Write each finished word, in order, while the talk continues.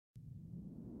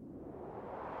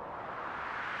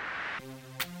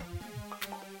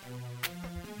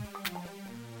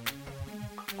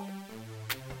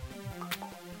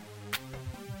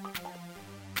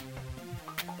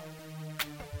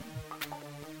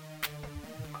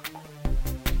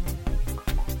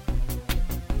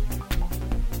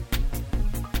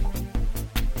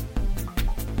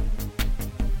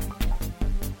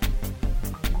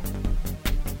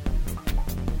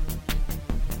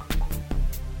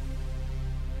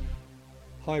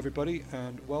Hi everybody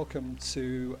and welcome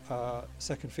to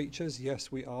Second Features.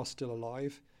 Yes, we are still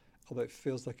alive, although it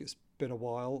feels like it's been a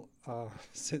while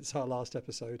since our last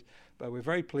episode, but we're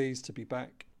very pleased to be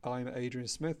back. I'm Adrian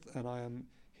Smith and I am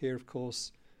here, of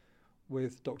course,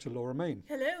 with Dr. Laura Main.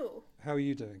 Hello. How are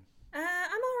you doing? I'm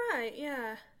all right,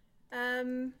 yeah.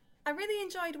 I really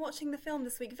enjoyed watching the film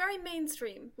this week. Very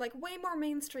mainstream, like way more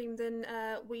mainstream than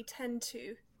we tend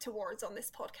towards on this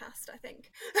podcast, I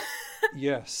think.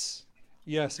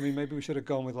 Yes, I mean, maybe we should have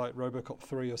gone with like RoboCop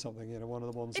 3 or something, one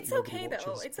of the ones It's that nobody okay watches.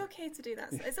 though. It's okay to do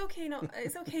that. It's okay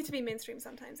it's okay to be mainstream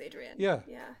sometimes, Adrian. Yeah.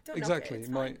 Don't exactly.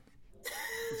 Knock it.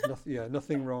 It's fine. There's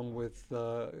nothing wrong with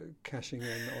cashing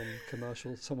in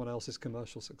on someone else's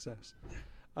commercial success.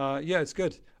 It's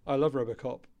good. I love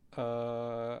RoboCop,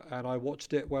 and I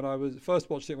watched it when I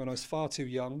was far too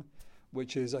young,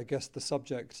 which is, I guess, the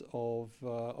subject of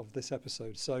this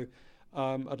episode. So,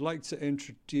 I'd like to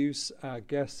introduce our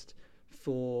guest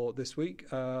for this week,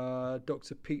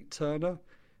 Dr. Pete Turner,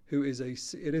 who is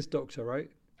it is Doctor,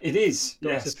 right? It is,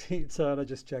 Dr. yes. Pete Turner,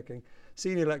 just checking.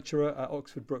 Senior lecturer at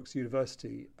Oxford Brookes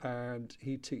University, and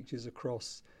he teaches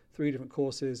across 3 different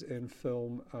courses in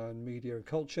film and media and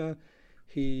culture.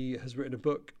 He has written a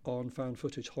book on found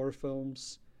footage horror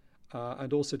films,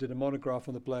 and also did a monograph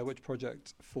on the Blair Witch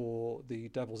Project for the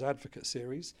Devil's Advocate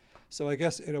series. So I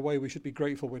guess in a way we should be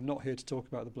grateful we're not here to talk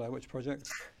about the Blair Witch Project.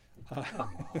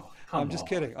 I'm just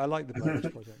kidding. I like the Blair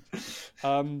Witch Project.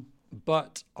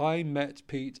 But I met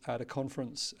Pete at a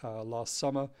conference last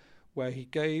summer where he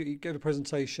gave a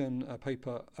presentation, a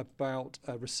paper about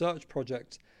a research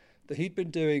project that he'd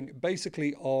been doing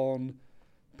basically on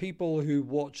people who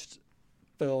watched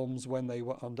films when they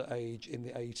were underage in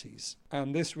the 80s.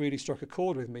 And this really struck a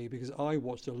chord with me because I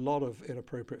watched a lot of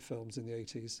inappropriate films in the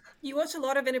 80s. You watch a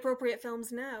lot of inappropriate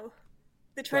films now.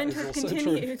 The trend has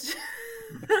continued.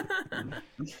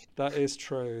 That is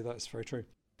true. That's very true.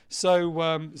 So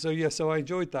I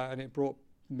enjoyed that, and it brought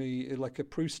me like a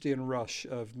Proustian rush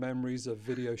of memories of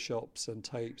video shops and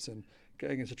tapes and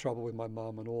getting into trouble with my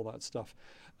mum and all that stuff.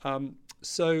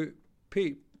 So,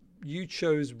 Pete, you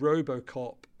chose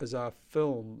RoboCop as our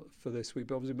film for this week,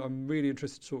 but obviously I'm really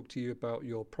interested to talk to you about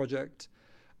your project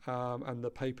and the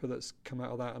paper that's come out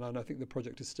of that, and I think the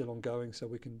project is still ongoing, so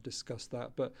we can discuss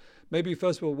that. But maybe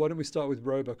first of all, why don't we start with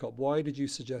RoboCop? Why did you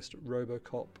suggest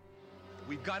RoboCop?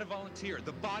 We've got to volunteer.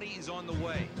 The body is on the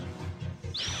way.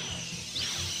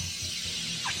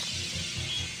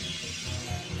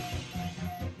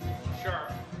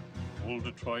 Sure. All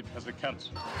Detroit has a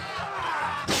cancer.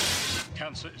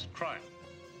 Cancer is crime.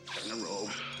 In a row.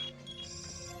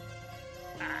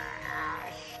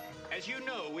 As you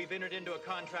know, we've entered into a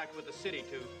contract with the city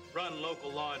to run local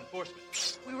law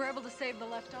enforcement. We were able to save the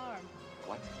left arm.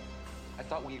 What? I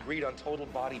thought we agreed on total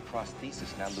body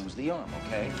prosthesis. Now lose the arm,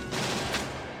 okay?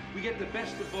 We get the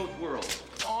best of both worlds.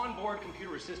 Onboard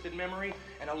computer-assisted memory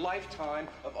and a lifetime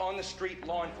of on-the-street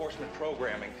law enforcement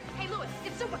programming. Hey, Lewis,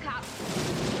 it's Super Cop.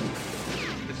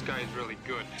 This guy is really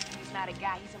good. He's not a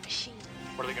guy, he's a machine.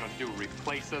 What are they gonna do,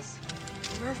 replace us?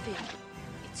 Murphy,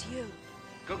 it's you.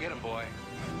 Go get him, boy.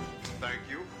 Thank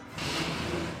you.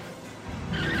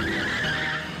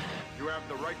 You have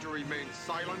the right to remain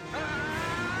silent.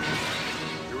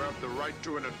 You have the right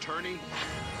to an attorney.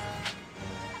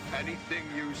 Anything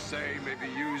you say may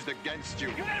be used against you.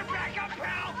 You better back up,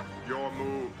 pal! Your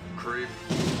move, creep.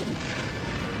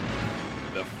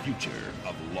 The future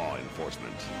of law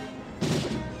enforcement.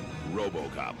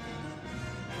 RoboCop.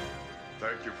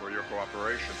 Thank you for your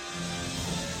cooperation.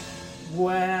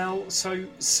 Well, so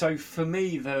for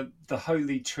me, the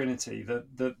Holy Trinity,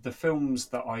 the films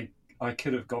that I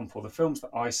could have gone for, the films that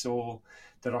I saw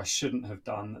that I shouldn't have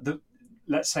done.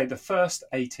 Let's say the first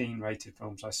 18 rated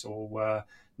films I saw were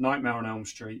Nightmare on Elm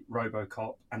Street,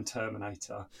 RoboCop, and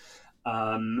Terminator.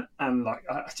 And like,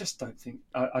 I just don't think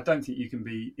you can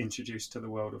be introduced to the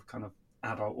world of kind of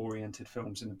adult-oriented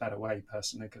films in a better way,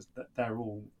 personally, because they're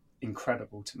all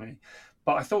incredible to me.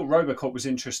 But I thought RoboCop was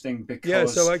interesting because... Yeah,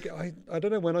 so I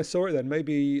don't know when I saw it then,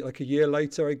 maybe like a year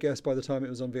later, I guess, by the time it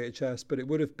was on VHS, but it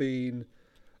would have been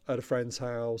at a friend's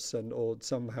house or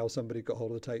somehow somebody got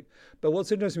hold of the tape. But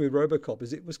what's interesting with RoboCop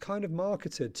is it was kind of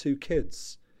marketed to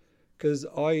kids, because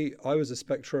I was a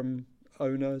Spectrum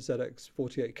owner,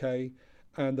 ZX48K,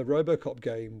 and the RoboCop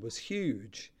game was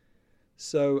huge.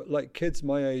 So like kids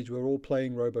my age were all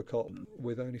playing RoboCop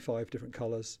with only 5 different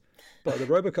colours. But the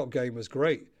RoboCop game was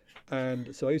great.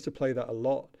 And so I used to play that a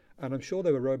lot. And I'm sure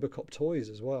there were RoboCop toys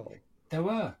as well. There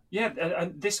were, yeah,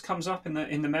 and this comes up in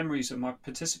the memories of my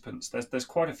participants. There's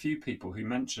quite a few people who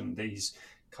mentioned these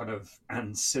kind of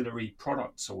ancillary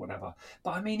products or whatever.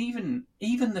 But I mean,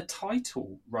 even the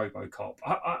title RoboCop,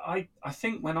 I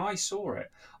think when I saw it,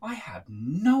 I had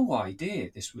no idea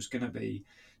this was going to be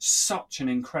such an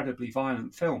incredibly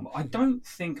violent film. I don't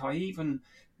think I even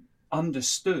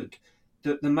understood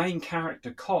that the main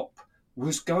character cop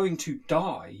was going to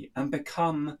die and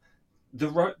become the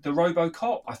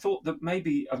RoboCop. I thought that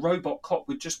maybe a robot cop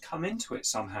would just come into it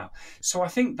somehow. So I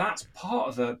think that's part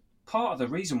of the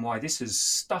reason why this is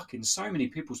stuck in so many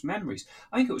people's memories.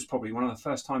 I think it was probably one of the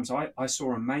first times I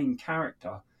saw a main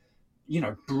character,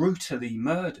 brutally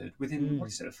murdered within what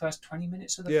is it, the first 20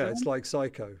 minutes of the film? Yeah, it's like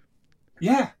Psycho.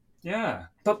 Yeah,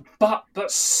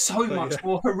 but so much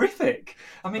more horrific.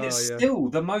 I mean, it's still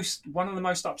one of the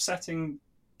most upsetting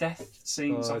death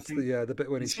scenes. I think. The bit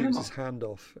when he shoots his hand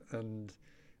off, and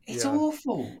it's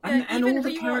awful. And even all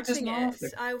the characters laugh.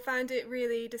 I found it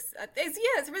really.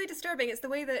 It's really disturbing. It's the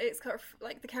way that it's kind of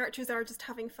like the characters are just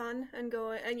having fun and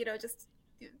going and just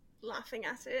laughing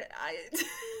at it.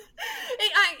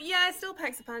 It still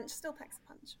packs a punch.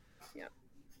 Yeah.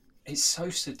 It's so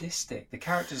sadistic. The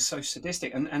characters are so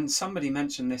sadistic, and somebody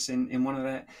mentioned this in one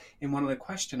of the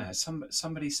questionnaires.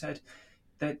 Somebody said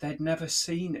that they'd never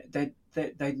seen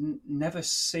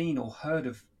or heard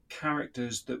of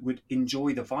characters that would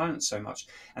enjoy the violence so much,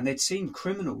 and they'd seen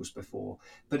criminals before,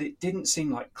 but it didn't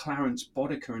seem like Clarence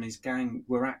Bodicker and his gang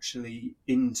were actually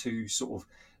into sort of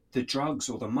the drugs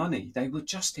or the money. They were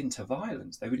just into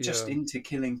violence. They were just into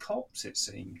killing cops, it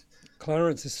seemed.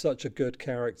 Clarence is such a good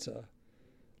character.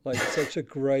 Like such a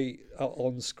great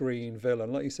on-screen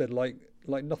villain, like you said, like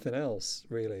nothing else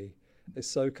really. It's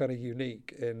so kind of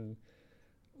unique in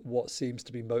what seems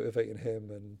to be motivating him,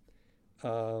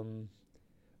 and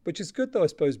which is good though, I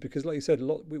suppose, because like you said,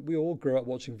 we all grew up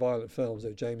watching violent films,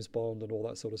 James Bond and all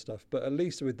that sort of stuff. But at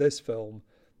least with this film,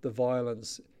 the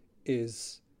violence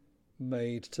is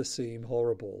made to seem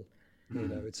horrible.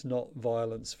 It's not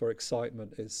violence for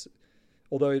excitement.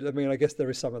 Although, I mean, I guess there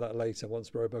is some of that later. Once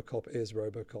RoboCop is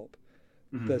RoboCop,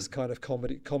 there's kind of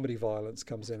comedy violence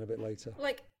comes in a bit later.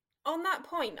 Like on that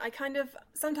point, I kind of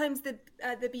sometimes the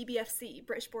BBFC,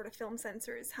 British Board of Film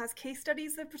Censors, has case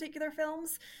studies of particular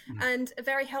films, and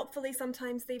very helpfully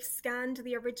sometimes they've scanned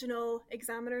the original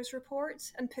examiner's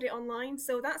report and put it online.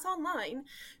 So that's online.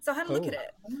 So I had a look at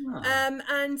it,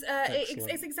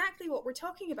 it's exactly what we're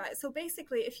talking about. So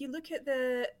basically, if you look at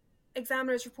the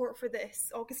examiner's report for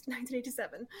this August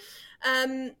 1987,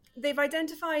 they've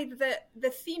identified that the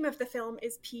theme of the film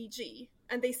is PG,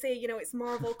 and they say it's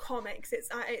Marvel Comics, it's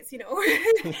it's the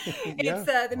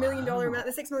 $1 million man,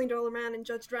 the $6 million man, and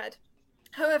Judge Dredd.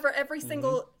 However, every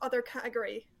single other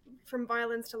category, from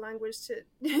violence to language to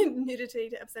nudity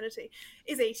to obscenity,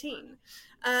 is 18,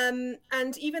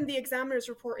 and even the examiner's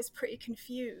report is pretty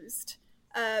confused.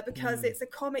 Because it's a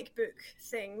comic book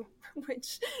thing,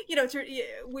 which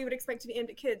we would expect to be aimed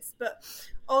at kids, but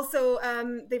also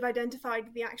they've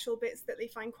identified the actual bits that they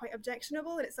find quite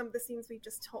objectionable, and it's some of the scenes we've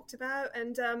just talked about,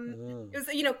 and it was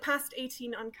past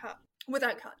 18 uncut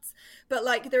without cuts, but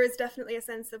like there is definitely a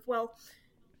sense of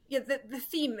the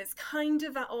theme is kind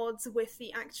of at odds with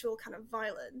the actual kind of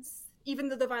violence. Even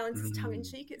though the violence is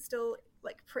tongue-in-cheek, it's still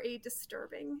like pretty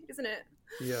disturbing, isn't it?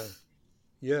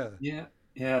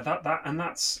 Yeah,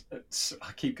 that's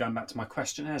I keep going back to my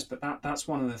questionnaires, but that's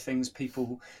one of the things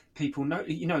people know.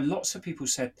 Lots of people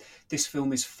said this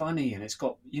film is funny and it's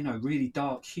got really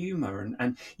dark humor,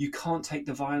 and you can't take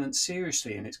the violence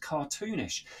seriously and it's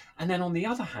cartoonish. And then on the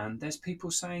other hand, there's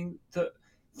people saying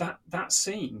that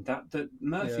scene, that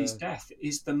Murphy's death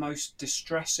is the most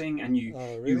distressing, and you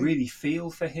really feel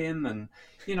for him, and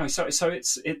so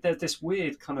there's this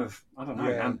weird kind of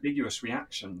ambiguous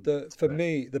reaction. For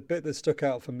me, the bit that stuck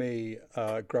out for me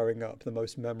growing up, the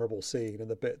most memorable scene, and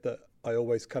the bit that I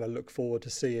always kind of look forward to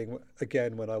seeing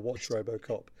again when I watch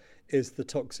RoboCop, is the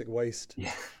toxic waste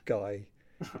guy.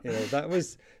 That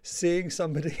was seeing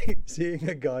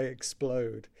a guy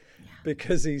explode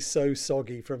because he's so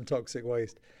soggy from toxic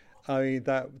waste. I mean,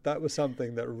 that was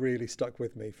something that really stuck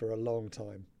with me for a long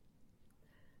time.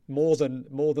 More than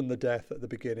the death at the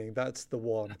beginning. That's the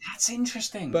one. That's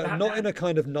interesting. But not in a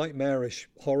kind of nightmarish,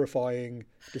 horrifying,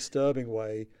 disturbing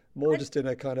way. More just in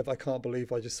a kind of, I can't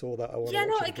believe I just saw that. I want to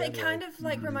watch it again. It kind of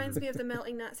like reminds me of the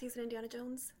melting Nazis in Indiana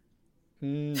Jones.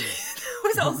 That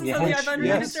was also something I found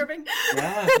really disturbing.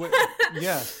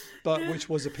 But which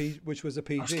was a PG.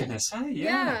 I was going to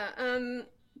say,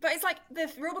 but it's like the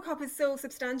RoboCop is so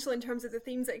substantial in terms of the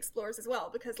themes it explores as well,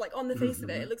 because like on the face of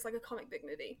it looks like a comic book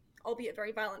movie, albeit a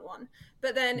very violent one.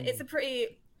 But then it's a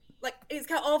pretty it's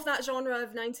kind of that genre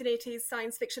of 1980s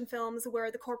science fiction films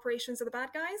where the corporations are the bad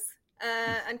guys.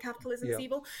 and capitalism is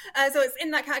evil. So it's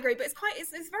in that category, but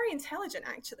it's very intelligent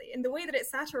actually in the way that it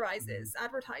satirizes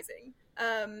advertising.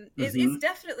 Is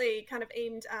definitely kind of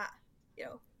aimed at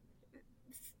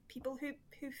people who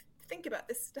think about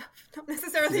this stuff, not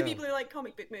necessarily people who like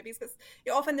comic book movies, because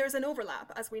often there's an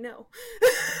overlap, as we know.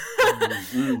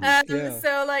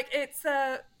 So like it's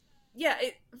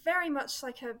it very much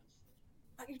like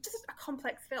just a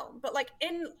complex film, but like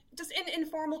in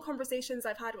informal conversations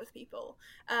I've had with people.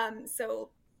 So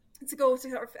to go to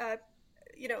sort of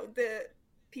the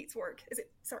Pete's work, is it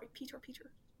Pete or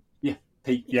Peter? Yeah,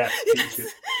 Pete. Yeah.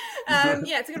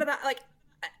 To go to that, like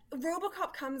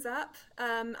RoboCop comes up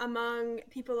among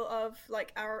people of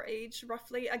like our age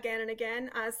roughly again and again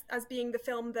as being the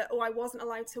film that I wasn't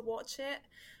allowed to watch it.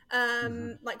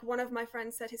 Like one of my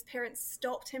friends said his parents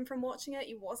stopped him from watching it.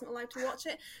 He wasn't allowed to watch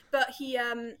it, but he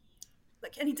and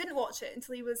he didn't watch it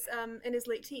until he was in his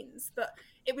late teens. But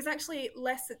it was actually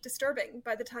less disturbing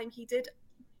by the time he did.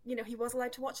 He was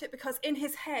allowed to watch it, because in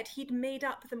his head he'd made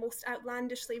up the most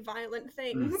outlandishly violent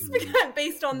things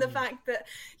based on the fact that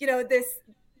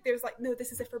there's like, no,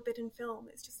 this is a forbidden film.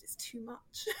 It's too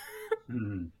much.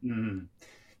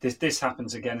 This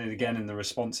happens again and again in the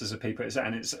responses of people,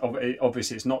 and it's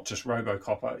obviously it's not just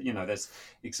RoboCop. There's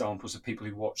examples of people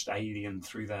who watched Alien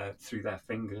through their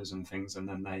fingers and things, and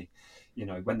then they,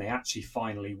 when they actually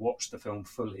finally watch the film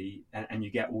fully, and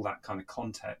you get all that kind of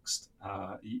context,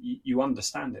 you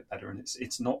understand it better, and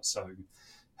it's not so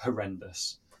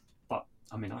horrendous. But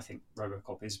I mean, I think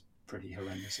RoboCop is pretty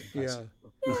horrendous in person.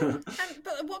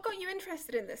 But what got you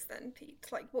interested in this then, Pete?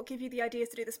 Like, what gave you the ideas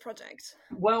to do this project?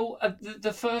 Well,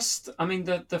 the first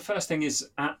thing is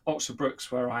at Oxford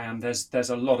Brookes, where I am, there's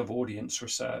a lot of audience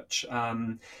research.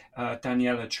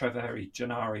 Daniela Treveri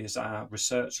Gennari is our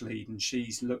research lead, and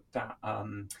she's looked at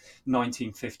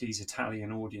 1950s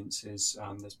Italian audiences.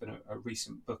 There's been a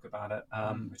recent book about it,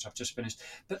 which I've just finished.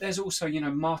 But there's also,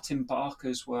 Martin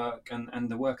Barker's work and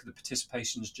the work of the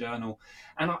Participations Journal.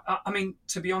 And I mean,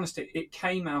 to be honest, it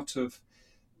came out of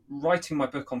writing my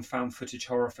book on found footage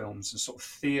horror films and sort of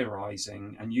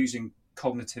theorizing and using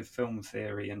cognitive film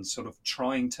theory and sort of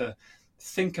trying to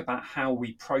think about how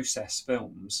we process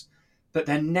films, but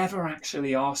then never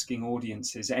actually asking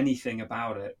audiences anything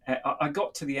about it. I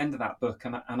got to the end of that book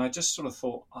and I just sort of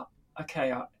thought,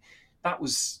 okay, that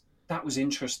was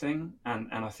interesting, and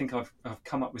I think I've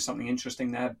come up with something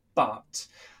interesting there, but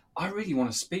I really want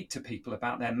to speak to people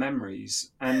about their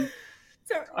memories, and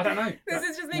I don't know. This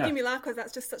is just making me laugh, because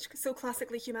that's just so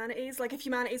classically humanities. Like, if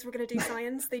humanities were going to do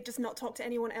science, they'd just not talk to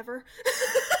anyone ever.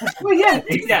 Well,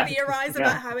 Theorize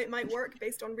about how it might work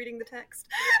based on reading the text.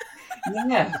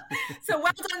 So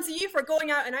well done to you for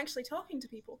going out and actually talking to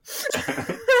people.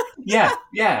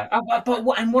 But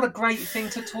what a great thing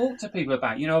to talk to people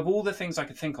about. Of all the things I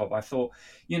could think of, I thought,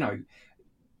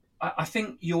 I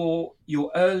think your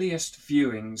earliest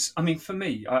viewings, I mean, for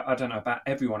me, I don't know about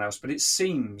everyone else, but it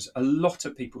seems a lot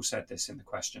of people said this in the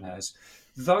questionnaires.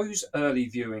 Those early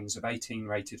viewings of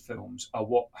 18-rated films are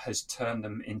what has turned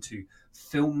them into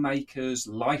filmmakers,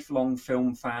 lifelong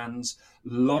film fans,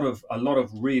 a lot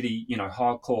of really,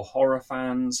 hardcore horror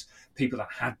fans, people that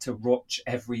had to watch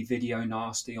every video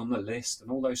nasty on the list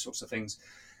and all those sorts of things.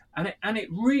 And it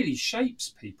really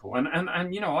shapes people. And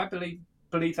I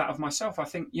believe that of myself. I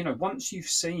think, once you've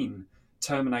seen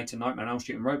Terminator, Nightmare on Elm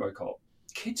Street and RoboCop,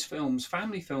 kids films,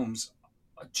 family films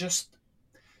are just,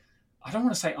 I don't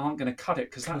want to say aren't going to cut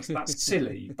it, because that's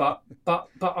silly, but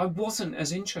I wasn't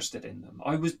as interested in them.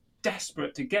 I was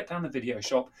desperate to get down the video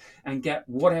shop and get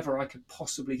whatever I could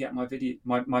possibly get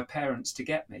my parents to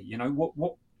get me.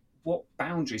 What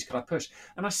boundaries could I push?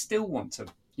 And I still want to,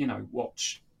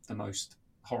 watch the most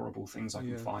horrible things I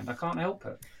can find. I can't help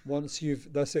it. Once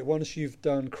you've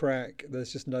done crack,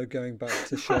 there's just no going back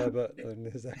to sherbet.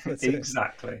 And that's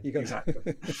exactly.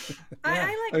 Exactly.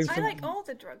 I like all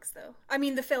the drugs, though. I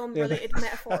mean, the film-related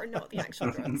metaphor, not the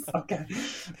actual drugs. Okay,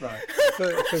 right.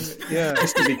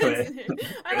 Just to be clear,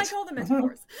 I like all the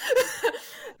metaphors.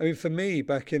 I mean, for me,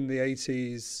 back in the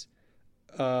 80s,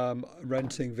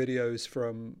 renting videos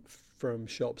from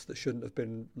shops that shouldn't have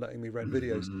been letting me rent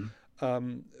videos.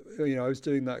 I was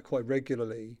doing that quite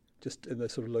regularly, just in the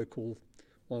sort of local,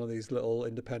 one of these little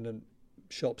independent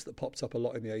shops that popped up a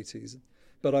lot in the 80s.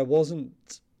 But I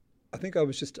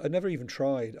never even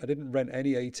tried. I didn't rent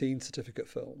any 18 certificate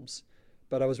films,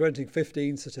 but I was renting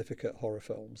 15 certificate horror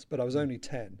films, but I was only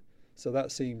 10. So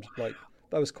that seemed like,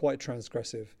 that was quite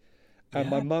transgressive. And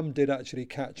my mum did actually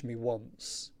catch me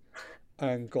once,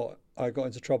 and I got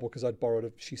into trouble because I'd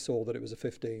borrowed she saw that it was a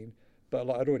 15. But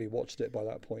I'd already watched it by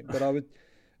that point. But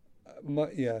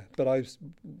But I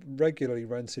regularly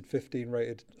rented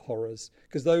 15-rated horrors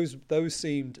because those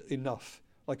seemed enough.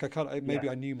 Like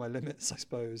I knew my limits, I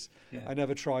suppose. Yeah. I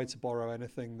never tried to borrow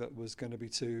anything that was going to be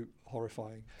too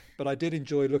horrifying. But I did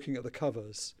enjoy looking at the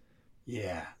covers.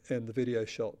 Yeah. In the video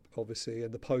shop, obviously,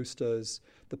 and the posters.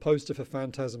 The poster for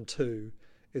Phantasm 2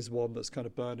 is one that's kind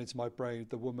of burned into my brain.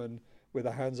 The woman with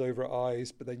her hands over her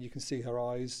eyes, but then you can see her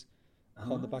eyes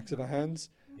on the backs of her hands.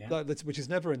 Yeah. Which is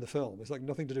never in the film. It's like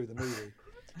nothing to do with the movie.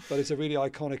 But it's a really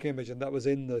iconic image, and that was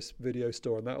in this video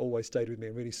store, and that always stayed with me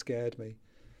and really scared me.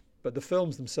 But the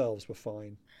films themselves were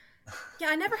fine. Yeah,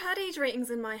 I never had age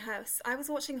ratings in my house. I was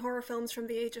watching horror films from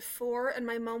the age of 4, and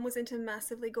my mum was into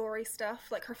massively gory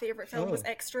stuff. Like, her favourite film was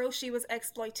Extro. She was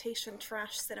exploitation,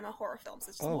 trash, cinema, horror films.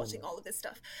 So just watching all of this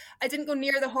stuff. I didn't go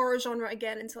near the horror genre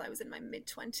again until I was in my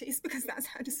mid-20s, because that's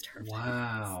how disturbing it was.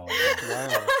 Wow.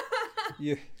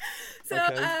 Yeah. So,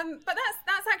 but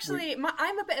that's actually,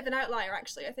 I'm a bit of an outlier,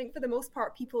 actually. I think for the most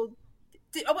part, people...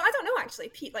 well, I don't know, actually,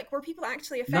 Pete. Like, were people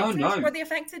actually affected? No. Were they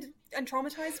affected and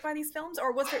traumatized by these films,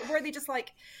 or were they just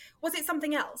like? Was it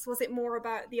something else? Was it more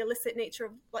about the illicit nature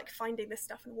of like finding this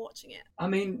stuff and watching it? I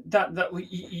mean,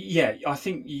 yeah. I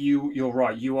think you're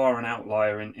right. You are an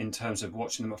outlier in terms of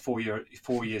watching them at 4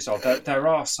 years old. There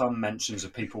are some mentions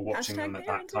of people watching them at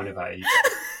that kind of age.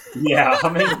 Yeah, I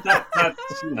mean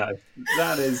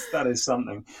that is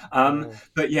something.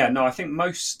 But yeah, no, I think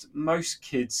most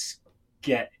kids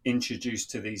get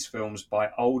introduced to these films by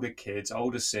older kids,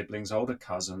 older siblings, older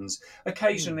cousins,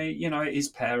 occasionally it is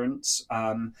parents,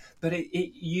 but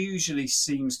it usually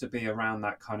seems to be around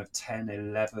that kind of 10,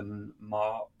 11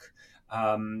 mark.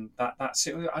 That's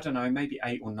it. I don't know, maybe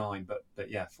 8 or 9, but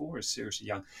yeah, 4 is seriously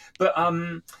young. But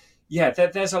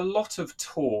there's a lot of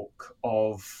talk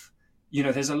of,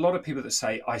 there's a lot of people that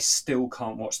say, I still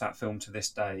can't watch that film to this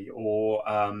day, or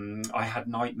I had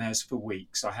nightmares for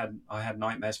weeks. I had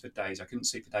nightmares for days. I couldn't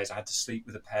sleep for days. I had to sleep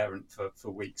with a parent for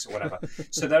weeks or whatever.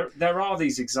 So there are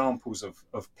these examples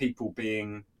of people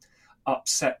being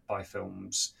upset by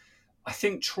films. I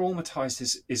think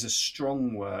traumatized is a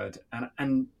strong word,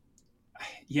 and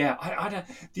yeah, I don't.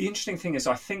 The interesting thing is,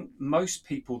 I think most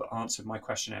people that answered my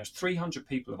questionnaire, 300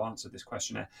 people have answered this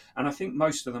questionnaire, and I think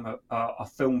most of them are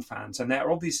film fans, and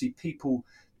they're obviously people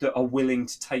that are willing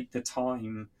to take the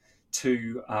time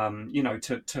to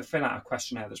to fill out a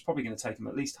questionnaire that's probably going to take them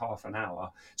at least half an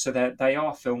hour. So they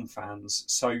are film fans.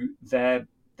 So their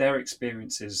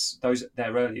experiences,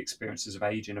 their early experiences of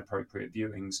age inappropriate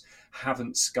viewings,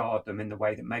 haven't scarred them in the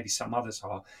way that maybe some others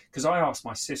are. Because I asked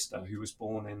my sister, who was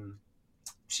born in,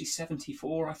 she's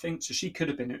 74, I think, so she could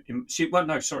have been she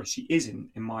is in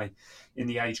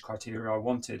the age criteria I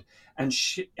wanted, and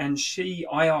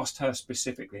I asked her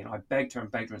specifically, and I begged her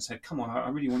and said, come on, I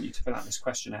really want you to fill out this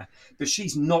questionnaire, but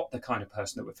she's not the kind of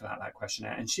person that would fill out that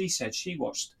questionnaire. And she said she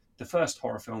watched the first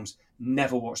horror films,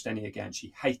 never watched any again.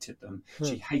 She hated them.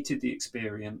 She hated the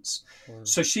experience. Wow.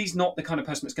 So she's not the kind of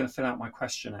person that's going to fill out my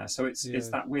questionnaire. So it's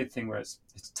that weird thing where it's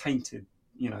tainted,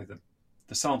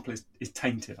 the sample is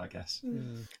tainted, I guess.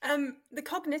 The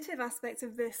cognitive aspect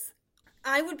of this,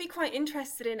 I would be quite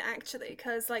interested in, actually,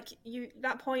 because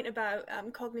that point about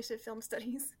cognitive film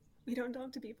studies, we don't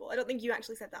talk to people. I don't think you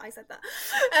actually said that. I said that.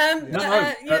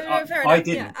 Fair enough. I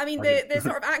didn't. Yeah. I mean, the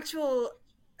sort of actual.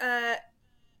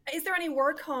 Is there any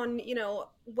work on,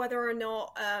 whether or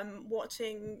not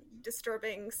watching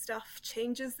disturbing stuff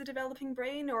changes the developing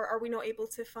brain, or are we not able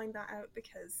to find that out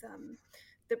because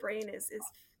the brain is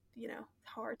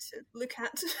hard to look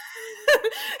at,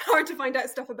 hard to find out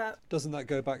stuff about? Doesn't that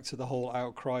go back to the whole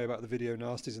outcry about the video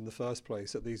nasties in the first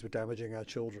place, that these were damaging our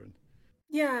children?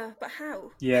 Yeah, but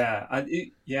how? Yeah, I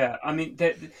mean,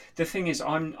 the thing is,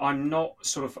 I'm not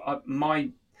sort of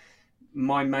my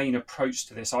main approach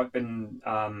to this. I've been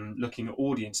looking at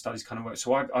audience studies kind of work,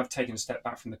 so I've taken a step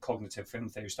back from the cognitive film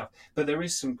theory stuff. But there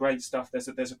is some great stuff. There's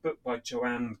a book by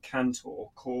Joanne Cantor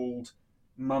called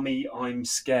Mummy, I'm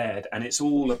Scared, and it's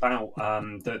all about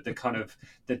the kind of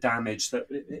the damage that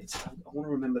I want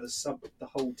to remember the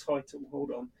whole title.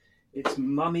 Hold on. It's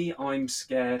Mummy, I'm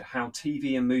Scared: How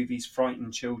TV and Movies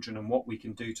Frighten Children and What We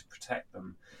Can Do to Protect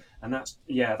Them. And that's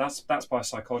by a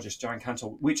psychologist, Joanne Cantor,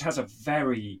 which has a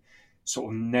very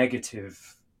sort of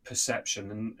negative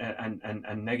perception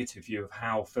and negative view of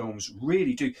how films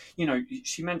really do.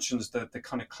 She mentions the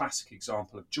kind of classic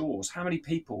example of Jaws. How many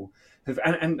people have,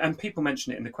 and people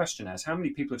mention it in the questionnaires, how many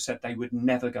people have said they would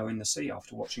never go in the sea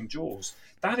after watching Jaws?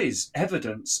 That is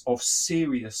evidence of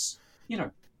serious,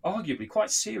 arguably quite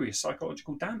serious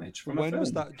psychological damage from a film. When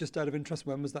was that, just out of interest,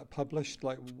 when was that published?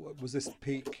 Like, was this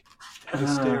peak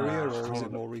hysteria, or was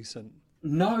it more recent?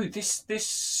 No, this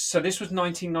was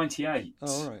 1998.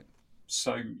 Oh, all right.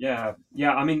 So yeah.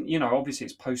 I mean, obviously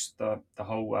it's post the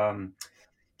whole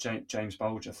James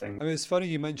Bulger thing. I mean, it's funny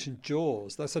you mentioned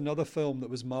Jaws. That's another film that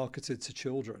was marketed to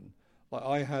children. Like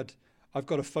I've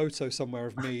got a photo somewhere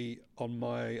of me on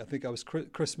I think I was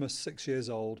Christmas, 6 years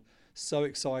old, so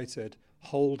excited,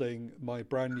 holding my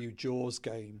brand new Jaws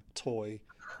game toy,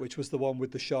 which was the one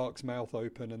with the shark's mouth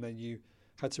open, and then you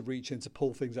had to reach in to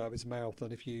pull things out of his mouth,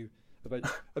 and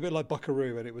a bit like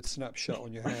Buckaroo, and it would snap shut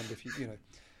on your hand if you know.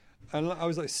 And I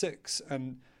was like 6,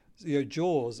 and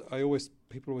Jaws.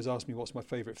 People always ask me what's my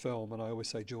favourite film, and I always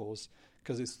say Jaws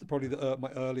because it's probably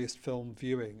my earliest film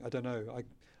viewing. I don't know.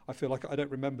 I feel like I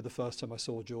don't remember the first time I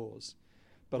saw Jaws,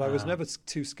 but I was never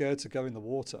too scared to go in the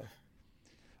water.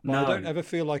 But I don't ever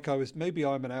feel like I was. Maybe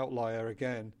I'm an outlier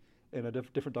again in a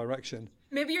different direction.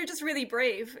 Maybe you're just really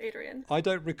brave, Adrian. I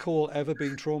don't recall ever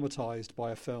being traumatized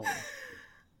by a film.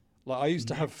 Like, I used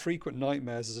to have frequent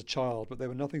nightmares as a child, but they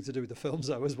were nothing to do with the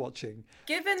films I was watching.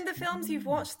 Given the films you've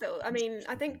watched, though, I mean,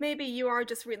 I think maybe you are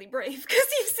just really brave because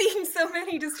you've seen so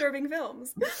many disturbing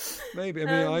films. Maybe. I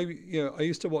mean, I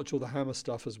used to watch all the Hammer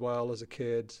stuff as well as a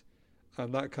kid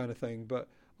and that kind of thing, but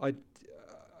I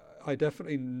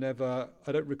definitely never,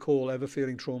 I don't recall ever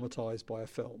feeling traumatized by a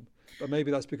film. But maybe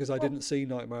that's because I didn't see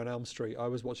Nightmare on Elm Street. I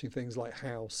was watching things like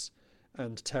House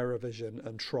and Terrorvision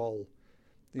and Troll.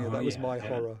 That was my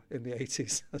horror in the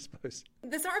 80s, I suppose.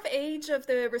 The sort of age of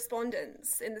the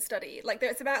respondents in the study, like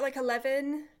it's about like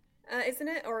 11, isn't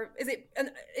it? Or is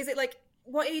it like,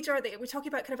 what age are they? We're talking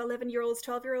about kind of 11-year-olds,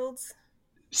 12-year-olds?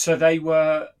 So they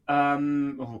were,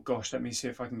 oh gosh, let me see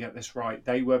if I can get this right.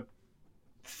 They were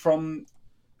from,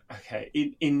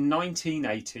 in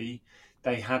 1980,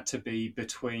 they had to be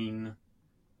between,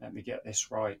 let me get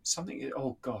this right,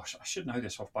 oh gosh, I should know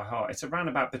this off by heart. It's around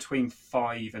about between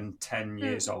 5 and 10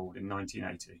 years old in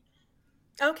 1980.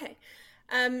 Okay.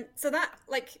 So that,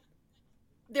 like,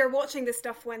 they're watching this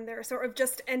stuff when they're sort of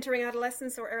just entering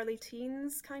adolescence or early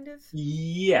teens, kind of?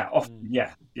 Yeah,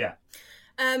 yeah.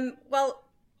 Well,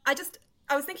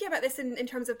 I was thinking about this in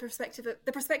terms of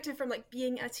the perspective from like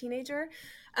being a teenager.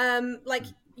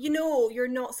 You're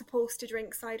not supposed to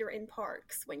drink cider in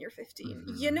parks when you're 15.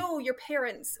 Mm-hmm. Your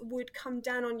parents would come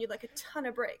down on you like a ton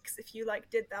of bricks if you like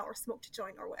did that or smoked a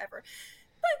joint or whatever.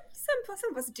 But some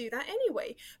of us do that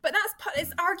anyway. But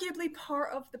it's arguably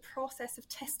part of the process of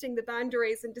testing the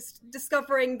boundaries and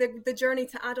discovering the journey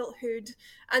to adulthood.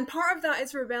 And part of that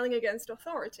is rebelling against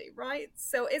authority, right?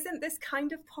 So isn't this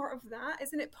kind of part of that?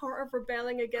 Isn't it part of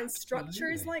rebelling against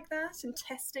structures like that and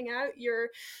testing out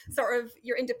your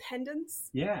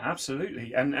independence? Yeah,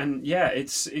 absolutely. And yeah,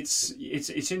 it's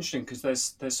interesting because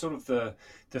there's sort of the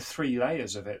three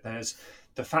layers of it. There's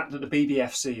the fact that the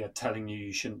BBFC are telling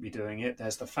you shouldn't be doing it.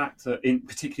 There's the fact that,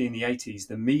 particularly in the 80s,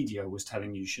 the media was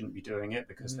telling you shouldn't be doing it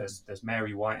because there's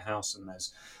Mary Whitehouse and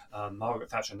there's Margaret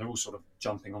Thatcher, and they're all sort of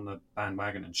jumping on the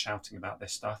bandwagon and shouting about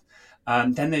this stuff.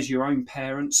 Then there's your own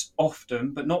parents,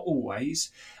 often, but not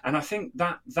always. And I think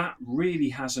that really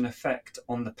has an effect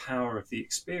on the power of the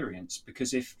experience,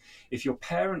 because if your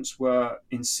parents were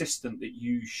insistent that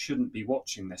you shouldn't be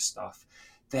watching this stuff,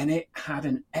 then it had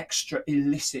an extra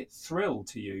illicit thrill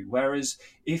to you. Whereas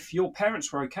if your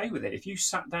parents were okay with it, if you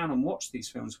sat down and watched these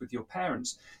films with your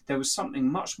parents, there was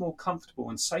something much more comfortable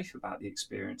and safe about the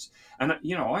experience. And,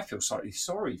 I feel slightly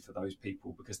sorry for those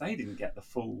people because they didn't get the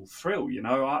full thrill.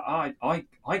 I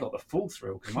got the full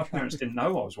thrill because my parents didn't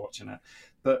know I was watching it.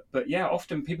 But yeah,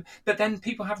 often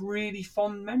people have really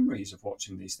fond memories of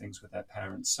watching these things with their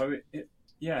parents. So it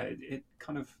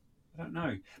kind of, I don't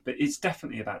know, but it's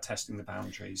definitely about testing the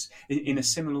boundaries in a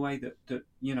similar way that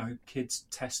kids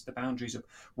test the boundaries of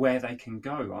where they can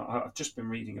go. I've just been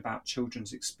reading about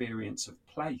children's experience of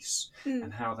place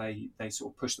and how they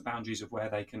sort of push the boundaries of where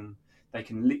they can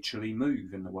literally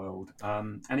move in the world.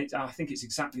 And I think it's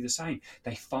exactly the same.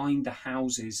 They find the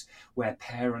houses where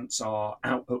parents are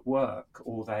out at work,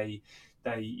 or they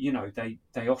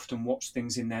often watch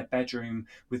things in their bedroom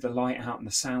with the light out and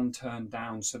the sound turned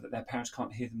down so that their parents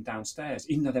can't hear them downstairs,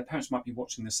 even though their parents might be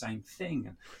watching the same thing.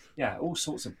 And yeah, all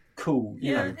sorts of cool,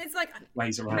 it's like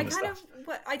ways around the stuff.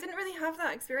 I didn't really have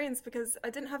that experience because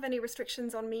I didn't have any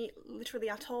restrictions on me literally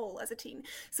at all as a teen.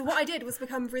 So what I did was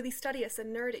become really studious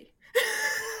and nerdy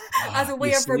as a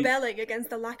way of rebelling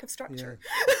against the lack of structure.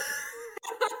 Yeah.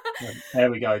 There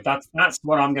we go. That's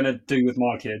what I'm going to do with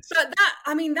my kids. But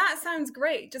that sounds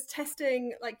great. Just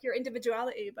testing like your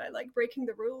individuality by like breaking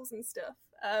the rules and stuff.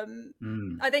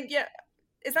 I think,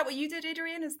 is that what you did,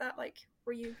 Adrian? Is that like,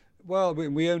 were you? Well,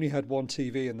 we only had one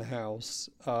TV in the house,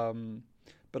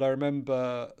 but I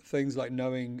remember things like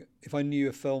knowing if I knew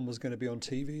a film was going to be on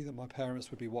TV that my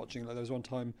parents would be watching. Like there was one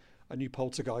time I knew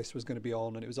Poltergeist was going to be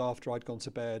on, and it was after I'd gone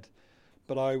to bed.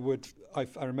 but I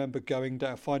remember going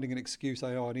down, finding an excuse.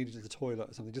 I needed the toilet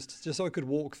or something, just so I could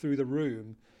walk through the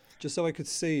room, just so I could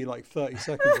see like 30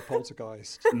 seconds of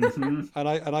Poltergeist. And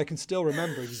I can still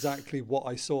remember exactly what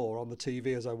I saw on the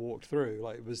TV as I walked through.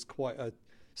 Like, it was quite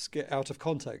out of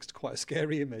context, quite a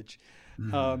scary image.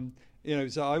 So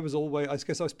I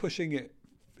guess I was pushing it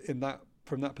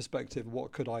from that perspective.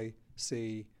 What could I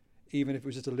see? Even if it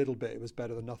was just a little bit, it was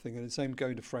better than nothing. And the same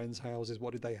going to friends' houses.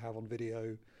 What did they have on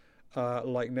video?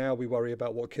 Like now we worry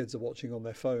about what kids are watching on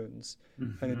their phones.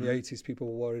 And in the 80s, people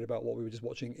were worried about what we were just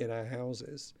watching in our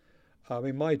houses. I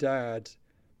mean, my dad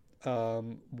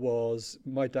had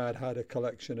a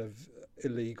collection of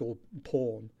illegal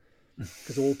porn,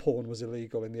 because all porn was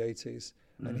illegal in the 80s.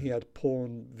 And he had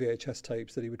porn VHS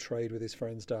tapes that he would trade with his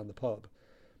friends down the pub.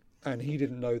 And he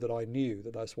didn't know that I knew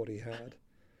that that's what he had.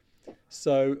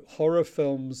 So horror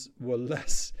films were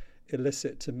less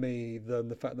illicit to me than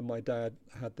the fact that my dad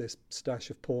had this stash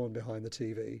of porn behind the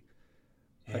TV,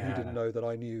 and he didn't know that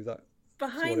I knew that.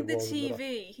 Behind the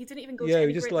TV, he didn't even go to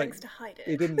any great lengths to hide it.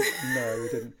 He didn't. No, he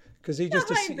didn't, because he just,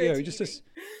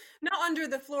 not under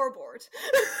the floorboard.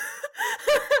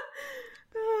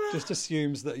 Just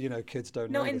assumes that kids don't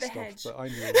know this stuff. Hedge. But I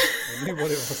knew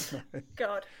what it was.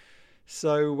 God.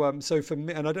 So for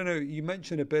me, and I don't know, you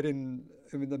mentioned a bit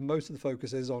most of the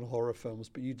focus is on horror films,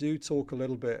 but you do talk a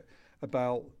little bit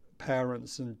about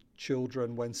parents and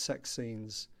children when sex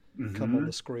scenes come on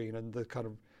the screen, and the kind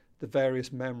of the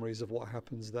various memories of what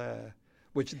happens there,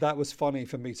 which that was funny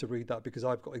for me to read that, because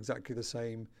I've got exactly the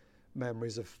same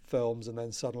memories of films, and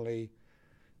then suddenly,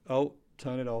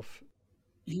 turn it off.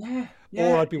 Yeah.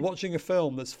 Or I'd be watching a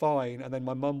film that's fine, and then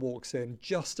my mum walks in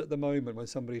just at the moment when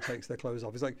somebody takes their clothes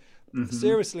off. It's like,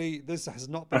 seriously, this has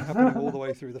not been happening all the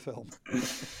way through the film.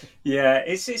 Yeah,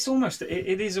 it's almost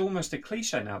it is almost a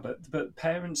cliche now, but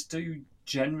parents do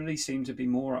generally seem to be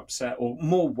more upset or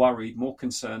more worried, more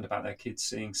concerned about their kids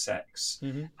seeing sex.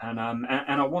 And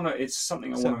I want to. It's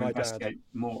something I want to investigate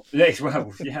more.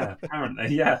 Well, yeah,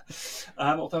 apparently, yeah.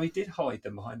 Although he did hide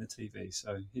them behind the TV,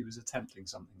 so he was attempting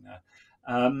something there.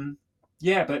 And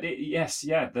I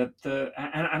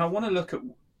want to look at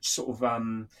sort of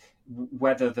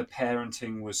whether the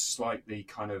parenting was slightly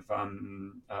kind of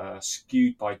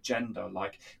skewed by gender,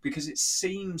 because it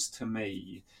seems to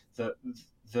me that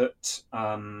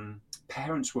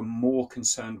parents were more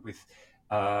concerned with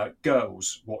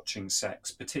girls watching sex,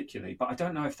 particularly. But I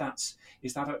don't know if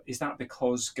is that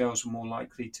because girls were more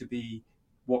likely to be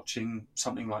watching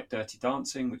something like Dirty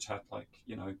Dancing, which had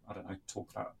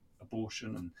talk about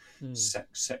abortion and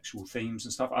sexual themes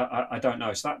and stuff. I don't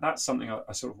know. So that's something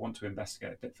I sort of want to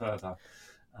investigate a bit further.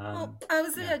 I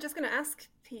was just going to ask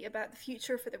Pete about the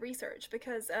future for the research,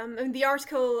 because the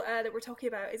article that we're talking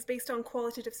about is based on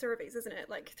qualitative surveys, isn't it?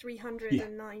 Like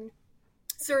 309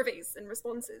 surveys and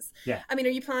responses. Yeah. I mean, are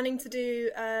you planning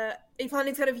to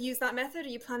kind of use that method? Are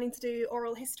you planning to do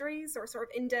oral histories or sort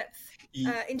of in-depth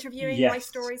interviewing, life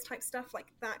stories type stuff, like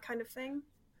that kind of thing?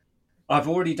 I've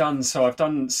already done, so I've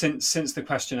done, since the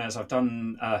questionnaires, I've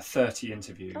done 30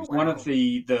 interviews. Oh, wow. One of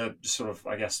the sort of,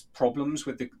 I guess, problems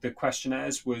with the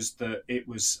questionnaires was that it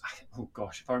was,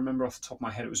 if I remember off the top of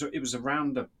my head, it was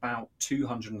around about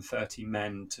 230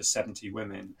 men to 70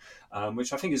 women,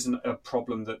 which I think is a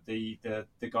problem that the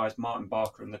guys, Martin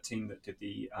Barker and the team that did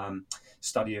the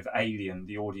study of Alien,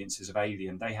 the audiences of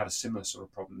Alien, they had a similar sort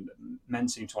of problem. Men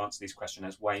seem to answer these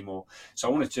questionnaires way more. So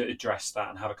I wanted to address that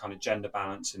and have a kind of gender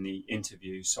balance in the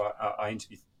interviews. So I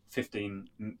interviewed 15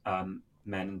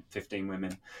 men, 15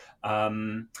 women.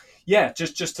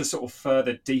 Just to sort of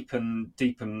further deepen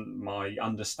my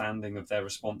understanding of their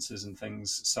responses and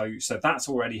things. So that's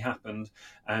already happened,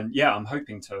 and I'm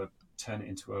hoping to turn it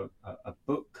into a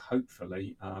book.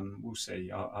 Hopefully, we'll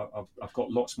see. I've got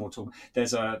lots more to.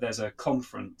 There's a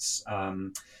conference.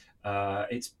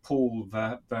 It's Paul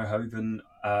Verhoeven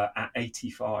at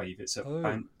 85. It's at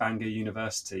Bangor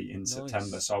University in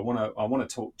September. So I want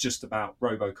to talk just about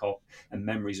RoboCop and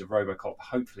memories of RoboCop.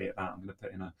 Hopefully, at that I'm going to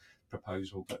put in a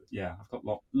proposal. But I've got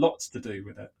lots to do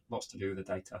with it. Lots to do with the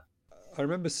data. I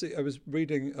remember I was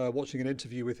watching an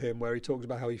interview with him where he talked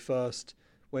about how he first,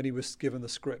 when he was given the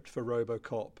script for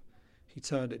RoboCop, he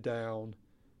turned it down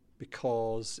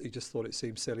because he just thought it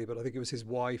seemed silly. But I think it was his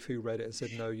wife who read it and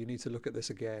said, "No, you need to look at this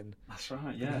again." That's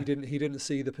right. Yeah. And he didn't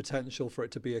see the potential for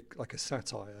it to be like a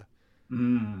satire.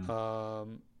 And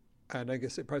I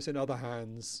guess perhaps in other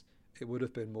hands it would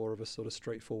have been more of a sort of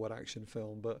straightforward action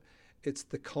film. But it's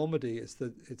the comedy, it's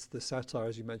the satire,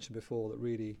 as you mentioned before, that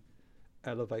really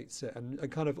elevates it and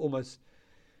kind of almost,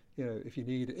 if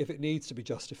it needs to be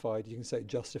justified, you can say it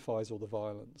justifies all the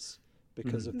violence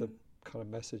because of kind of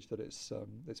message that it's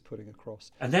putting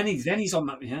across. And then he's on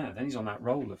that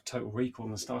role of Total Recall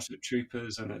and Starship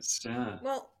Troopers, and it's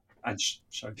well. And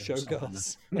Showgirls.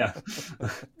 Showgirls. Yeah.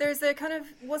 There's a kind of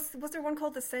was there one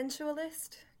called The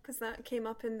Sensualist? Because that came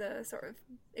up in the sort of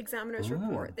examiner's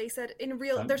report. They said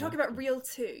they're talking about Reel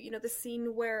 2, you know, the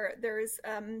scene where there's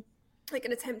like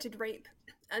an attempted rape,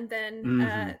 and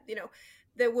then you know,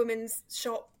 the woman's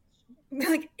shot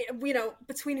like, you know,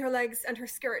 between her legs and her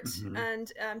skirt,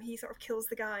 and he sort of kills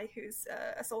the guy who's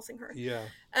assaulting her. Yeah.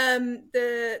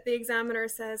 The examiner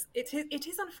says it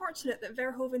is unfortunate that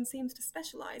Verhoeven seems to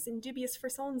specialize in dubious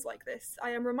façons like this.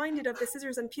 I am reminded of the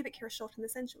scissors and pubic hair shot in The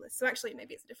Sensualist. So actually,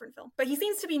 maybe it's a different film. But he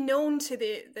seems to be known to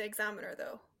the examiner,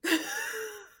 though.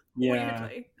 Yeah.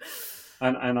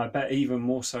 And I bet even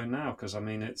more so now, because I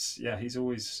mean, he's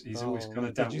always kind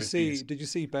of dealt with these. Did you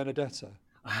see Benedetta?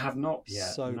 I have not yet.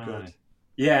 So good.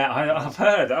 Yeah, I've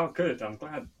heard. Oh, good. I'm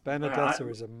glad. Benedetta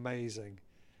is amazing.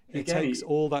 He takes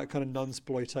all that kind of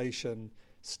nunsploitation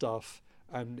stuff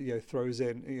and, you know, throws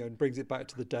in, you know, and brings it back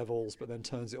to the devils, but then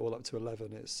turns it all up to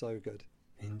 11. It's so good.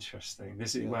 Interesting.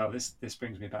 This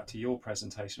brings me back to your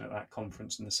presentation at that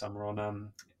conference in the summer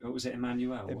on what was it,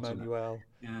 Emmanuel? Emmanuel.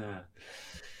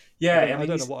 Yeah. I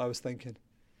don't know what I was thinking.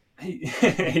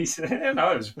 He said,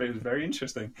 no, it was very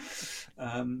interesting.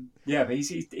 But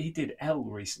he did Elle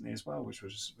recently as well, which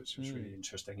was really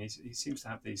interesting. He seems to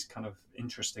have these kind of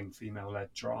interesting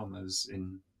female-led dramas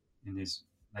in his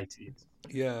late years.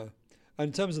 Yeah, and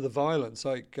in terms of the violence,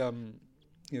 like you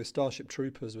know, Starship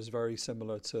Troopers was very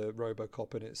similar to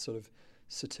RoboCop in its sort of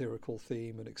satirical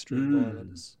theme and extreme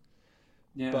violence.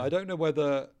 Yeah, but I don't know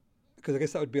whether, because I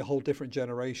guess that would be a whole different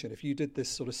generation if you did this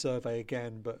sort of survey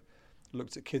again, but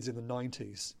looked at kids in the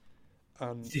 90s,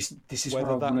 and this is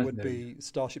whether that would be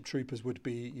Starship Troopers would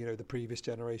be, you know, the previous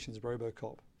generation's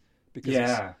RoboCop,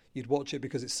 because you'd watch it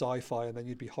because it's sci-fi, and then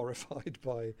you'd be horrified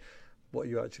by what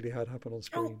you actually had happen on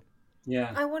screen.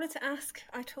 I wanted to ask.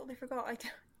 I totally forgot.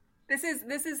 This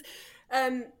is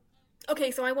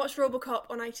okay. So I watched RoboCop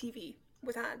on ITV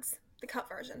with ads, the cut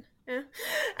version. Yeah,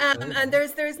 and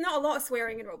there's not a lot of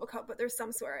swearing in RoboCop, but there's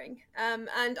some swearing. And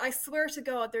I swear to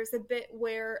God, there's a bit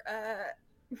where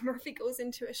Murphy goes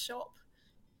into a shop,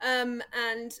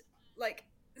 and like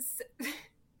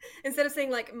instead of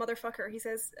saying like motherfucker, he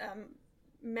says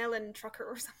melon trucker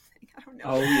or something. I don't know.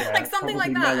 Oh yeah, like something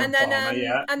like that. And then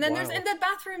and then there's in the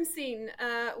bathroom scene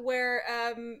where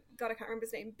God, I can't remember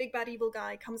his name. Big bad evil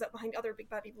guy comes up behind other big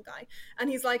bad evil guy, and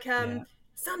he's like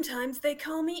sometimes they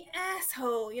call me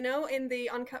asshole, you know, in the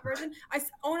uncut version.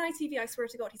 On ITV, I swear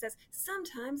to God, he says,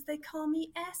 sometimes they call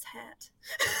me asshat.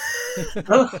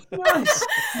 Oh, nice.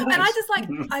 And I just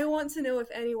I want to know if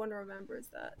anyone remembers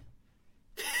that.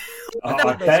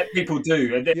 I bet people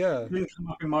do. It Yeah. didn't come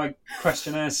up in my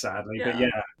questionnaire, sadly, but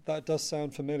That does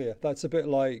sound familiar. That's a bit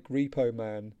like Repo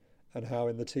Man and how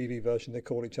in the TV version they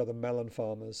call each other melon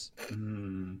farmers.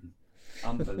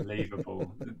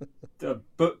 Unbelievable. the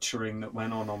butchering that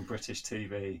went on British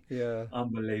TV. Yeah.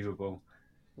 Unbelievable.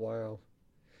 Wow.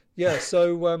 Yeah,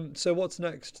 so what's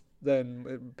next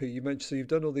then, Pete? You mentioned, so you've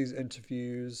done all these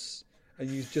interviews, and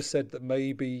you just said that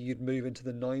maybe you'd move into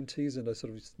the 90s and a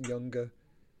sort of younger...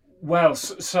 Well,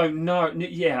 to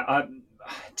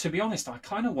be honest, I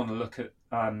kind of want to look at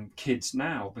kids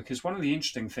now, because one of the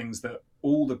interesting things that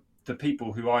all the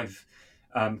people who I've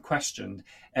questioned,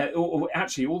 or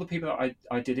actually all the people that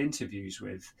I did interviews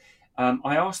with,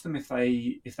 I asked them if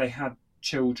they had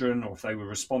children or if they were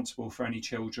responsible for any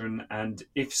children, and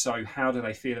if so, how do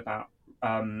they feel about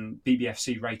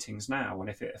BBFC ratings now,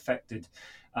 and if it affected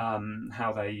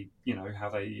how they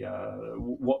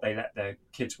what they let their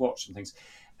kids watch and things.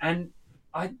 And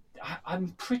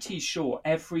I'm pretty sure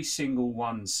every single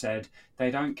one said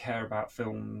they don't care about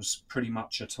films pretty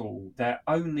much at all. They're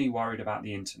only worried about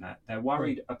the internet. They're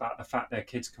worried about the fact their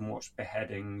kids can watch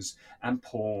beheadings and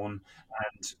porn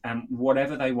and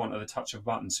whatever they want at the touch of a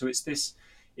button. So it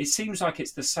seems like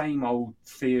it's the same old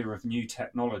fear of new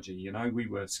technology. You know, we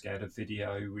were scared of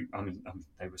video.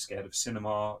 They were scared of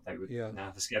cinema.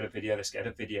 Now they're scared of video. They're scared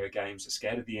of video games. They're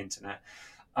scared of the internet.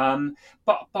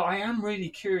 But I am really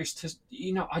curious to,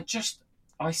 you know,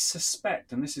 I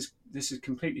suspect, and this is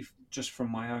completely just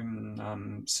from my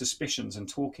own suspicions and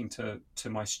talking to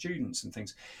my students and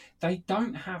things, they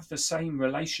don't have the same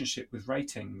relationship with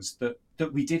ratings that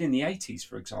we did in the 80s,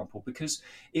 for example, because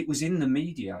it was in the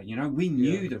media. You know, we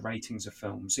knew the ratings of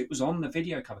films. It was on the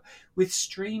video cover. With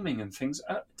streaming and things,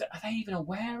 are they even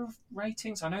aware of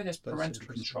ratings? I know there's parental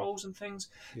controls and things,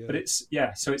 but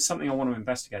so it's something I want to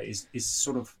investigate. Is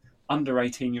sort of under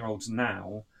 18-year-olds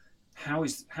now. How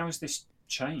is this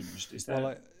changed? Is there?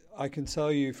 Well, I can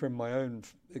tell you from my own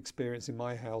experience in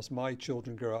my house, my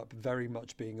children grew up very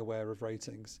much being aware of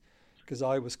ratings, because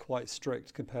I was quite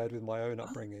strict compared with my own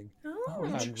upbringing,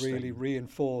 and really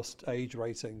reinforced age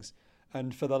ratings.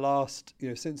 And for the last,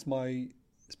 since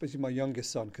especially my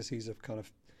youngest son, because he's a kind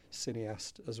of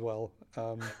cineast as well,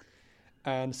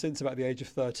 and since about the age of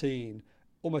 13,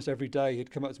 almost every day he'd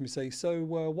come up to me and say, "So,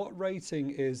 what rating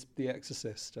is The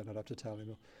Exorcist?" And I'd have to tell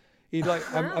him. He'd I've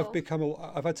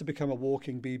had to become a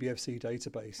walking BBFC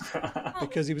database,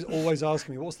 because he was always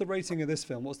asking me, "What's the rating of this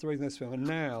film? What's the rating of this film?" And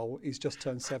now he's just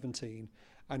turned 17,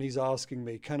 and he's asking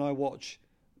me, "Can I watch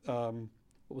what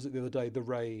was it the other day, The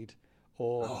Raid,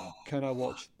 or can I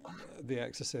watch The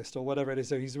Exorcist, or whatever it is?"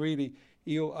 So he's really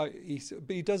but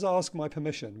he does ask my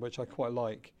permission, which I quite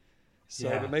like. So,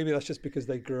 but maybe that's just because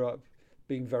they grew up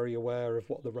being very aware of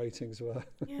what the ratings were.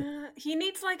 Yeah, he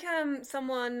needs like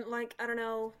someone like, I don't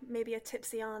know, maybe a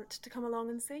tipsy aunt to come along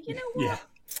and say, "You know what? Yeah,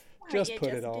 just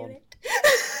put it on.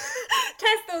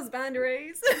 Test those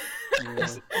boundaries."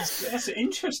 That's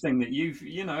interesting that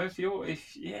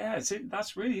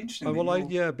that's really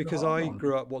interesting. Because I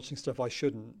grew up watching stuff I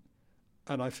shouldn't,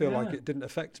 and I feel like it didn't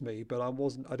affect me, but I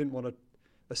didn't want to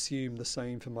assume the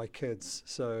same for my kids.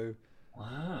 So.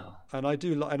 Wow. And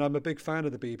and I'm a big fan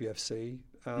of the BBFC,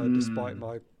 despite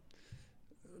my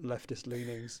leftist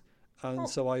leanings. And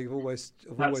so I've always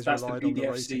relied on the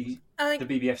ratings. The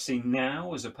BBFC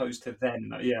now, as opposed to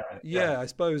then. Yeah, I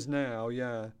suppose now.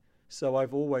 Yeah. So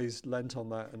I've always lent on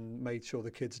that and made sure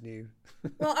the kids knew.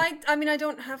 Well, I mean, I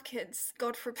don't have kids,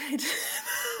 God forbid.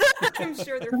 I'm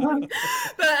sure they're fine.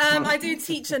 But I do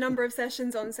teach a number of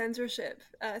sessions on censorship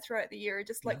throughout the year,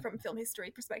 just like from film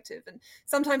history perspective. And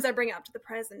sometimes I bring it up to the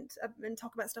present and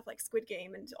talk about stuff like Squid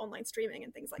Game and online streaming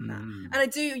and things like that. And I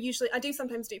do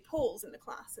sometimes do polls in the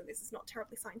class, and this is not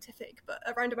terribly scientific, but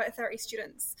around about 30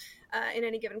 students in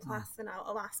any given class, and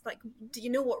I'll ask, like, do you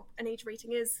know what an age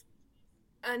rating is?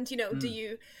 And, do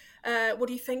you, what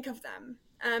do you think of them?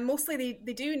 Mostly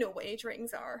they do know what age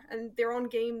ratings are, and they're on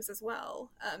games as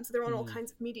well. So they're on all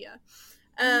kinds of media.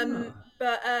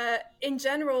 But in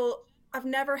general, I've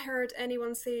never heard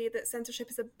anyone say that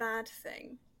censorship is a bad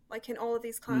thing. Like in all of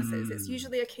these classes, it's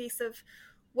usually a case of,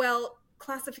 well,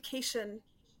 classification.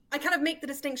 I kind of make the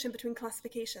distinction between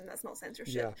classification, that's not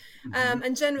censorship. Yeah.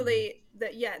 And generally,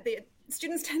 the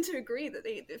students tend to agree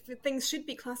that things should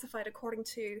be classified according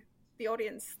to the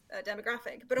audience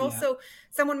demographic. But also,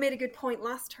 someone made a good point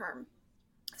last term.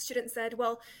 A student said,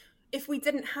 well, if we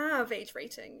didn't have age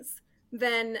ratings,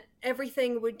 then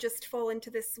everything would just fall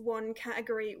into this one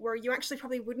category where you actually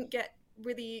probably wouldn't get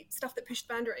really stuff that pushed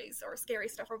boundaries or scary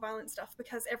stuff or violent stuff,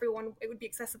 because it would be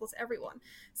accessible to everyone.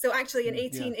 So actually an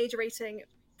 18 age rating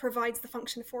provides the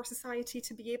function for society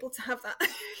to be able to have that.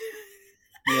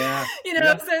 Yeah. So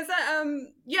it's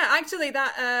actually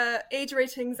that age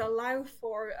ratings allow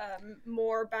for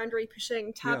more boundary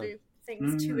pushing taboo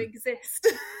things to exist.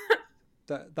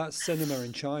 That's cinema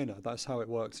in China. That's how it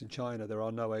works in China. There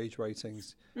are no age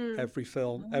ratings. Every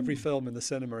film in the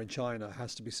cinema in China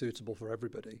has to be suitable for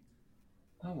everybody.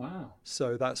 Oh wow.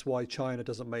 So that's why China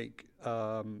doesn't make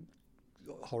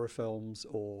horror films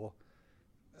or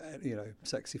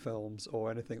sexy films or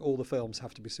anything. All the films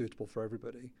have to be suitable for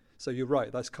everybody. So you're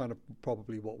right, that's kind of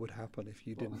probably what would happen if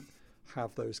you didn't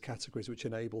have those categories which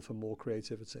enable for more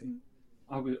creativity.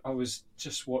 I was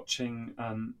just watching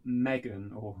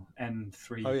Megan, or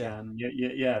M3 again,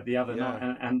 the other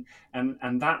night,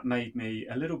 and that made me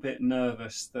a little bit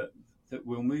nervous that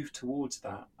we'll move towards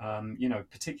that,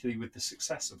 particularly with the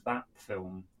success of that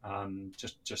film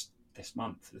just this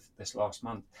last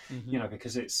month,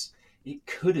 because it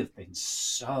could have been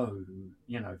so,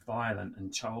 violent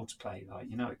and child's play. Like,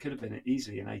 it could have been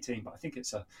easily an 18, but I think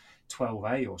it's a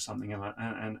 12A or something.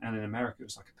 And in America, it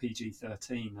was like a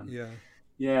PG-13.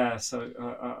 And so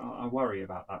I worry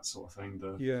about that sort of thing,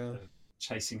 the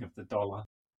chasing of the dollar.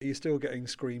 You're still getting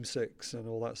Scream 6 and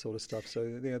all that sort of stuff.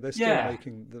 So they're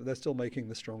still making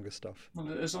the stronger stuff. Well,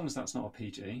 as long as that's not a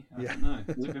PG. I don't know.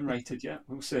 Has it been rated yet?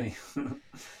 We'll see.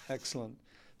 Excellent.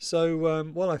 So,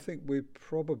 I think we're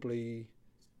probably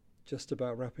just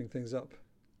about wrapping things up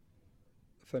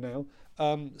for now.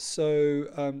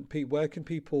 Pete, where can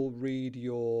people read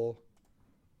your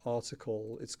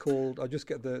article? It's called, I'll just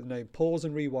get the name, Pause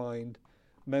and Rewind,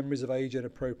 Memories of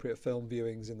Age-Inappropriate Film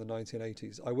Viewings in the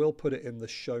 1980s. I will put it in the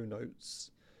show notes.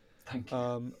 Thank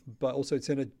you. But also it's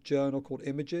in a journal called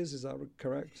Images, is that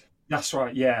correct? That's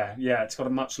right, yeah. It's got a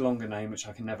much longer name, which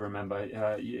I can never remember.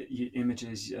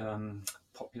 Images...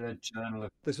 Popular Journal of...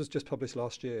 This was just published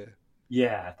last year.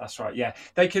 Yeah, that's right. Yeah,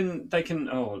 they can.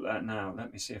 Now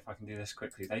let me see if I can do this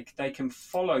quickly. They can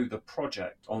follow the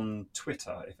project on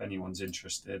Twitter if anyone's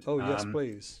interested. Oh yes,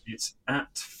 please. It's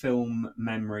at Film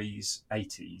Memories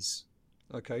 80s.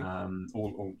 Okay.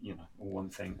 All one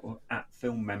thing. Or at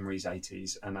Film Memories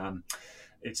 80s, and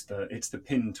it's the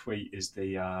pinned tweet is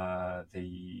the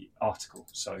article.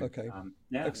 So okay.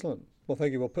 Yeah. Excellent. Well,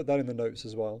 thank you. We'll put that in the notes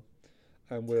as well,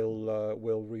 and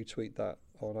we'll retweet that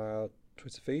on our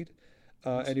Twitter feed.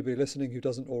 Anybody listening who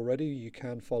doesn't already, you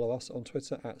can follow us on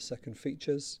Twitter at Second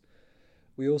Features.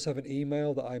 We also have an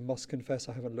email that I must confess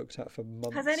I haven't looked at for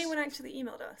months. Has anyone actually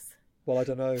emailed us? Well, I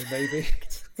don't know, maybe.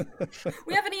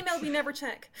 We have an email we never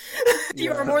check.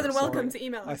 You are more than welcome to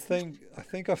email us. I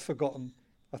think I've forgotten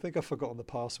the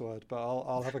password, but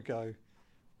I'll have a go.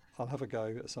 I'll have a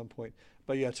go at some point.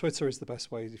 But yeah, Twitter is the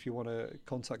best way if you want to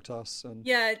contact us. And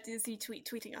yeah,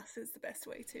 tweeting us is the best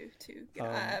way to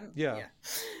yeah.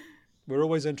 We're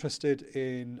always interested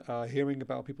in hearing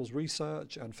about people's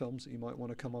research and films that you might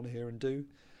want to come on here and do.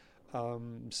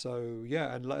 So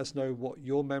yeah, and let us know what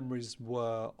your memories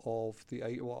were of the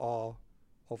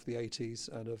 80s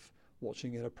and of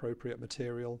watching inappropriate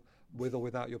material with or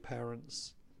without your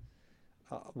parents.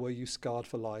 Were you scarred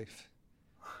for life,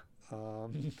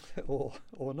 or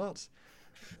not,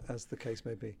 as the case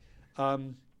may be? I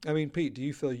mean, Pete, do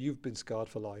you feel you've been scarred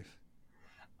for life?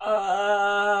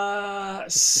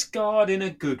 Scarred in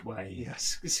a good way.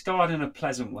 Yes. Scarred in a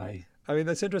pleasant way. I mean,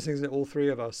 that's interesting, isn't it? All three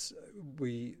of us,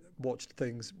 we watched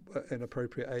things at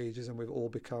inappropriate ages, and we've all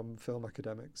become film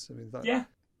academics. I mean, that. Yeah,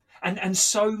 and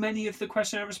so many of the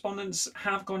questionnaire respondents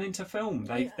have gone into film.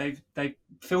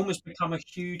 Film has become a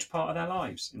huge part of their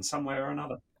lives in some way or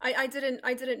another. I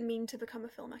didn't mean to become a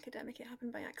film academic. It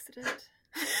happened by accident.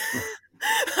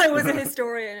 I was a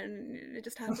historian, and it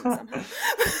just happened somehow.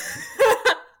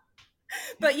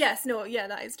 But yes, no, yeah,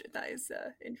 that is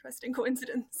an interesting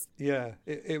coincidence. Yeah,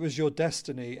 it was your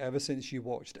destiny ever since you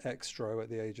watched Extra at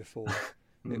the age of 4.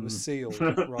 It was sealed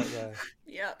right there.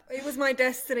 Yep, it was my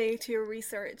destiny to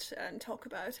research and talk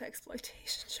about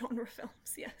exploitation genre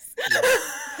films. Yes. Yeah.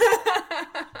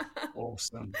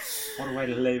 Awesome. What a way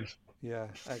to live. Yeah,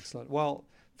 excellent. Well,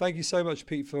 thank you so much,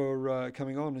 Pete, for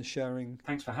coming on and sharing.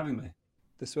 Thanks for having me.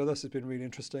 This with us has been really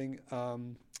interesting.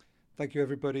 Thank you,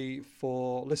 everybody,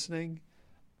 for listening.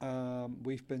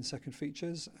 We've been Second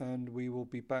Features, and we will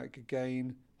be back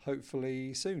again,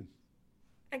 hopefully soon.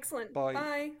 Excellent. Bye.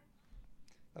 Bye.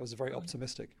 That was very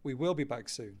optimistic. We will be back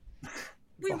soon.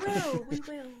 We will.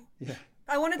 Yeah.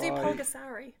 I want to do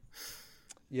Pulgasari.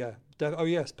 Yeah. Oh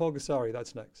yes, Pulgasari.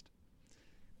 That's next.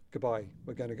 Goodbye.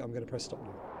 I'm going to press stop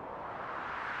now.